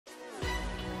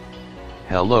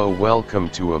Hello, welcome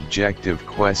to Objective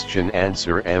Question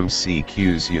Answer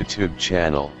MCQ's YouTube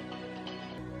channel.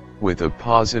 With a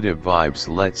positive vibes,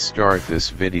 let's start this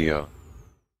video.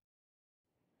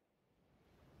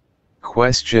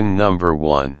 Question number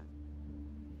 1.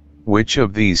 Which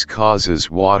of these causes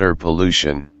water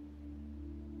pollution?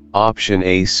 Option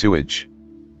A, sewage.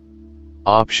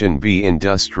 Option B,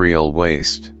 industrial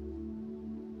waste.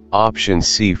 Option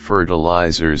C,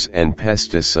 fertilizers and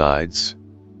pesticides.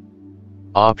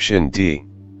 Option D,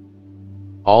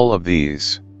 all of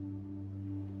these.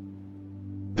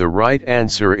 The right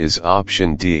answer is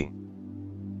option D,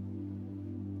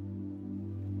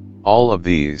 all of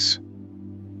these.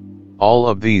 All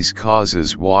of these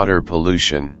causes water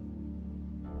pollution.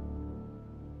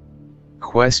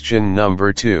 Question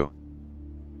number 2.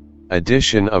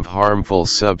 Addition of harmful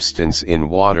substance in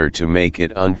water to make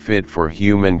it unfit for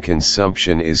human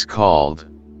consumption is called.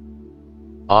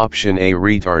 Option A,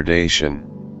 retardation.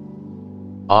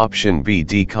 Option B,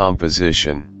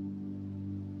 decomposition.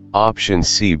 Option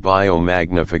C,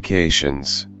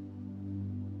 biomagnifications.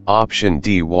 Option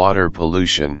D, water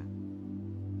pollution.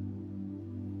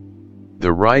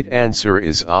 The right answer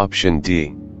is option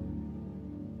D,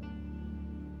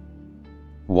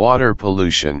 water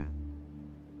pollution.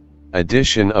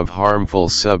 Addition of harmful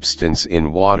substance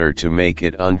in water to make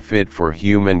it unfit for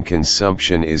human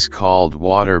consumption is called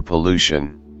water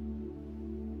pollution.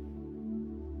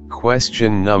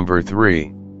 Question number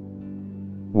 3.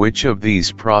 Which of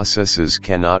these processes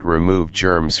cannot remove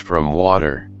germs from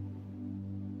water?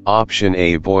 Option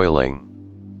A, boiling.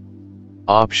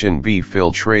 Option B,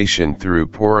 filtration through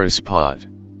porous pot.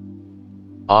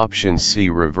 Option C,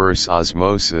 reverse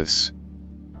osmosis.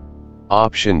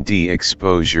 Option D,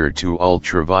 exposure to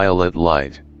ultraviolet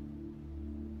light.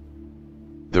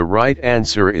 The right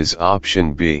answer is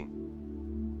option B,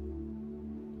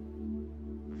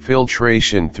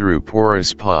 filtration through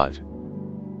porous pot.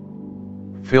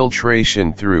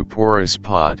 Filtration through porous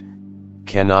pot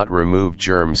cannot remove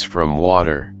germs from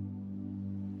water.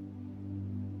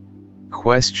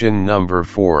 Question number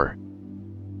 4.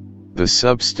 The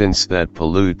substance that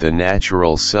pollute the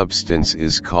natural substance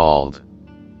is called.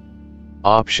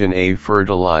 Option A,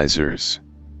 fertilizers.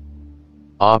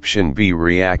 Option B,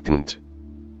 reactant.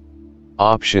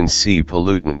 Option C,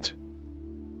 pollutant.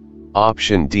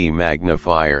 Option D,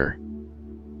 magnifier.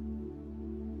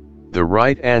 The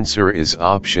right answer is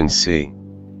option C,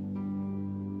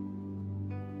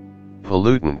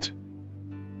 pollutant.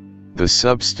 The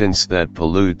substance that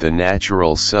pollute the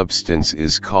natural substance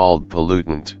is called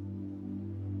pollutant.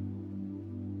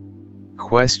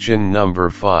 Question number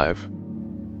 5.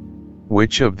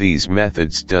 Which of these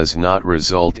methods does not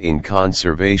result in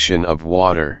conservation of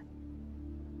water?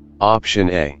 Option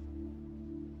A,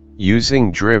 using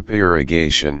drip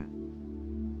irrigation.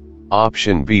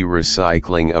 Option B,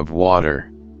 recycling of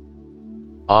water.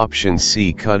 Option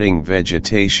C, cutting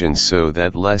vegetation so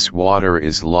that less water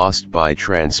is lost by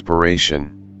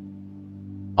transpiration.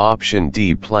 Option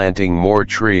D, planting more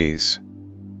trees.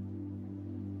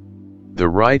 The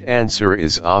right answer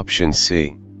is option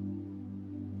C,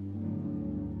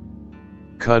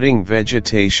 cutting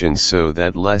vegetation so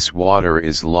that less water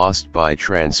is lost by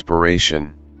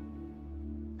transpiration.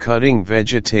 Cutting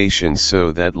vegetation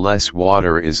so that less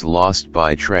water is lost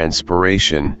by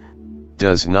transpiration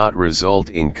does not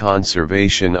result in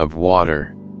conservation of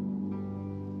water.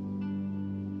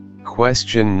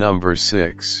 Question number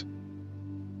 6.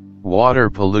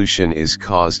 Water pollution is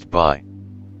caused by.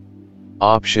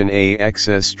 Option A,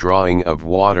 excess drawing of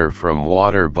water from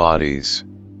water bodies.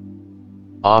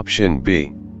 Option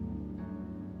B,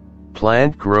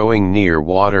 plant growing near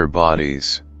water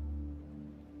bodies.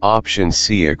 Option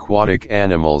C, aquatic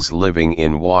animals living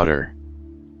in water.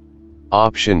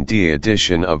 Option D,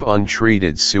 addition of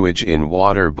untreated sewage in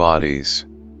water bodies.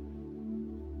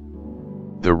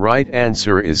 The right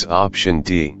answer is option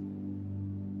D,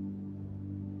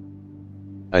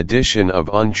 addition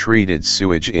of untreated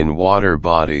sewage in water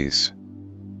bodies.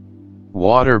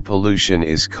 Water pollution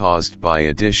is caused by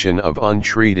addition of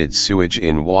untreated sewage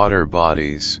in water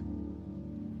bodies.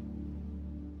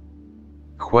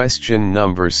 Question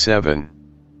number 7.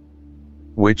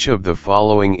 Which of the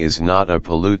following is not a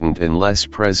pollutant unless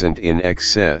present in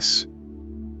excess?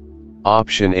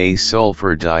 Option A,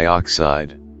 sulfur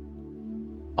dioxide.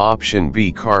 Option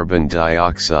B, carbon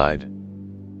dioxide.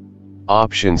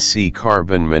 Option C,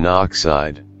 carbon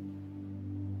monoxide.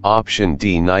 Option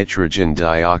D, nitrogen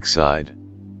dioxide.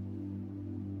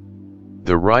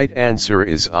 The right answer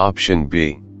is option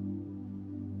B,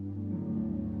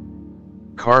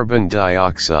 carbon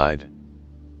dioxide.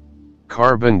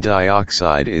 Carbon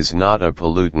dioxide is not a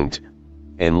pollutant,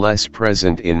 unless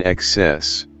present in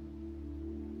excess.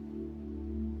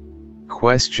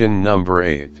 Question number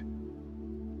 8.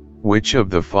 Which of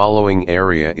the following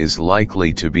area is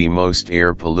likely to be most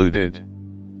air polluted?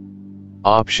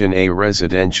 Option A,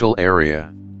 residential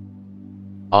area.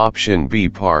 Option B,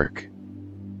 park.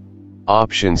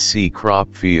 Option C,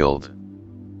 crop field.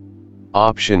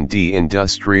 Option D,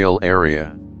 industrial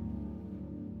area.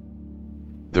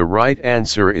 The right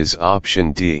answer is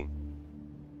option D.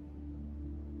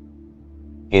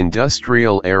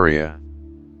 Industrial area.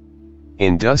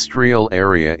 Industrial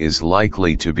area is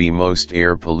likely to be most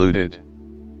air polluted.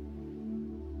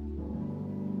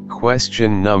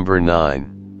 Question number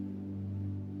 9.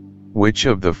 Which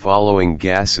of the following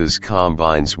gases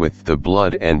combines with the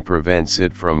blood and prevents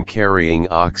it from carrying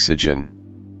oxygen?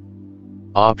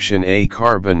 Option A,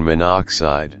 carbon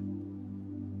monoxide.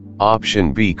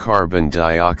 Option B, carbon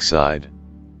dioxide.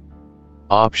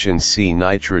 Option C,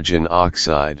 nitrogen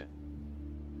oxide.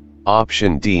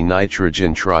 Option D,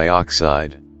 nitrogen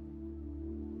trioxide.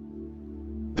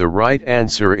 The right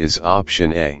answer is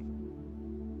option A.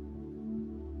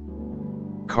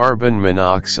 Carbon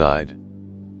monoxide.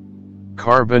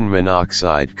 Carbon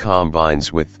monoxide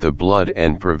combines with the blood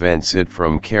and prevents it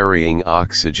from carrying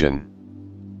oxygen.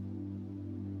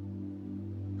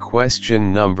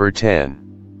 Question number 10.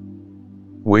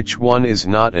 Which one is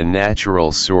not a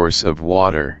natural source of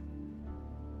water?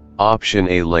 Option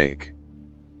A, lake.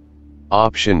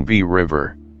 Option B,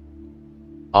 river.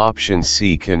 Option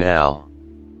C, canal.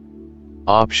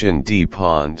 Option D,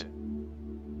 pond.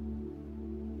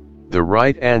 The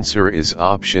right answer is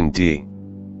option D.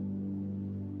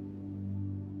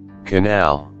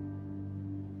 Canal.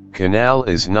 Canal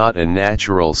is not a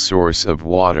natural source of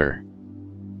water.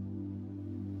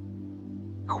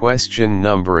 Question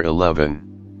number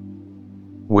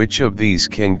 11. Which of these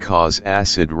can cause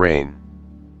acid rain?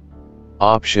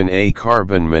 Option A,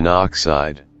 carbon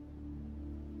monoxide.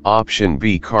 Option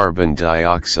B, carbon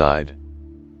dioxide.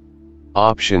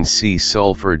 Option C,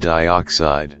 sulfur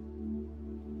dioxide.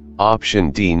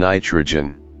 Option D,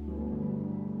 nitrogen.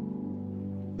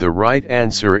 The right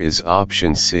answer is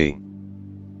option C.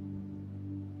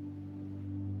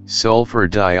 Sulfur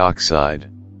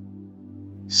dioxide.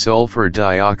 Sulfur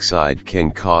dioxide can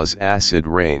cause acid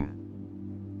rain.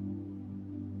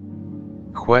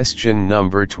 Question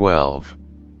number 12.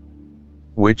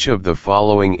 Which of the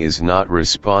following is not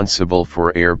responsible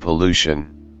for air pollution?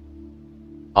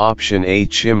 Option A,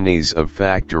 chimneys of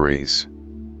factories.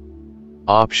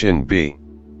 Option B,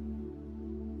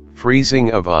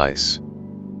 freezing of ice.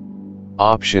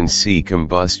 Option C,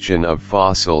 combustion of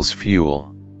fossils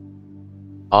fuel.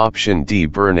 Option D,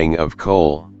 burning of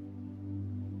coal.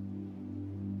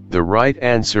 The right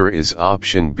answer is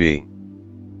option B.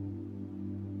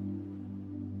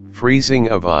 Freezing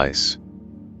of ice.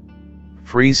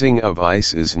 Freezing of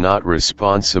ice is not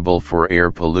responsible for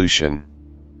air pollution.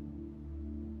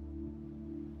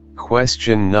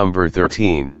 Question number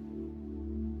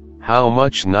 13. How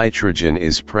much nitrogen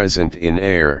is present in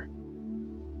air?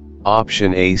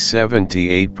 Option A,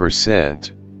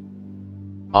 78%.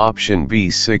 Option B,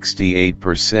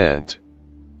 68%.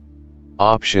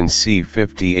 Option C,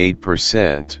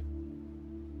 58%.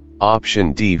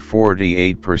 Option D,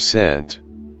 48%.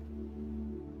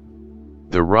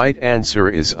 The right answer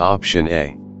is option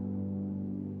A.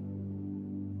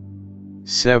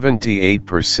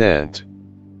 78%.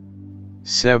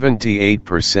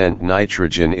 78%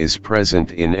 nitrogen is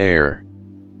present in air.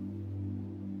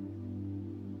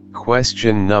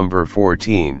 Question number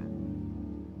 14.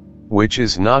 Which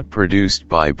is not produced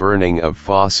by burning of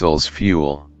fossils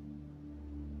fuel?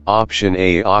 Option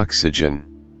A, oxygen.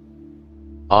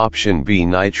 Option B,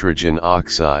 nitrogen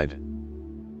oxide.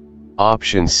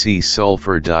 Option C,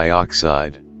 sulfur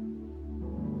dioxide.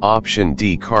 Option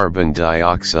D, carbon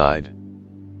dioxide.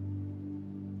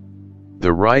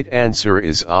 The right answer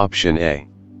is option A.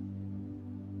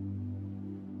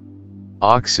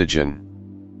 Oxygen.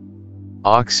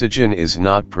 Oxygen is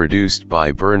not produced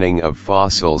by burning of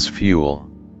fossils fuel.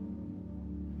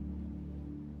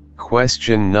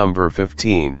 Question number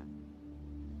 15.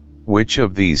 Which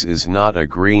of these is not a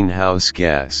greenhouse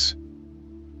gas?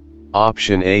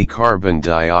 Option A, carbon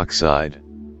dioxide.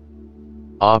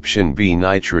 Option B,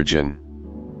 nitrogen.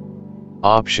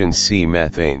 Option C,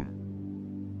 methane.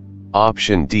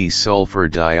 Option D, sulfur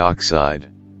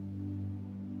dioxide.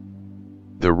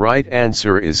 The right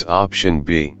answer is option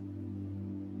B.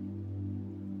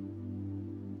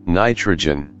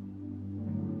 Nitrogen.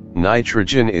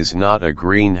 Nitrogen is not a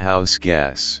greenhouse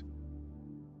gas.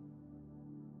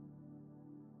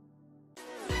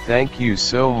 Thank you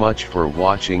so much for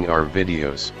watching our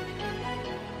videos.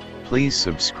 Please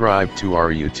subscribe to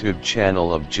our YouTube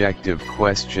channel Objective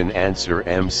Question Answer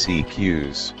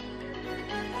MCQs.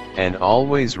 And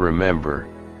always remember,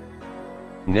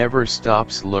 never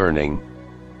stops learning,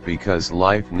 because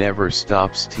life never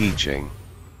stops teaching.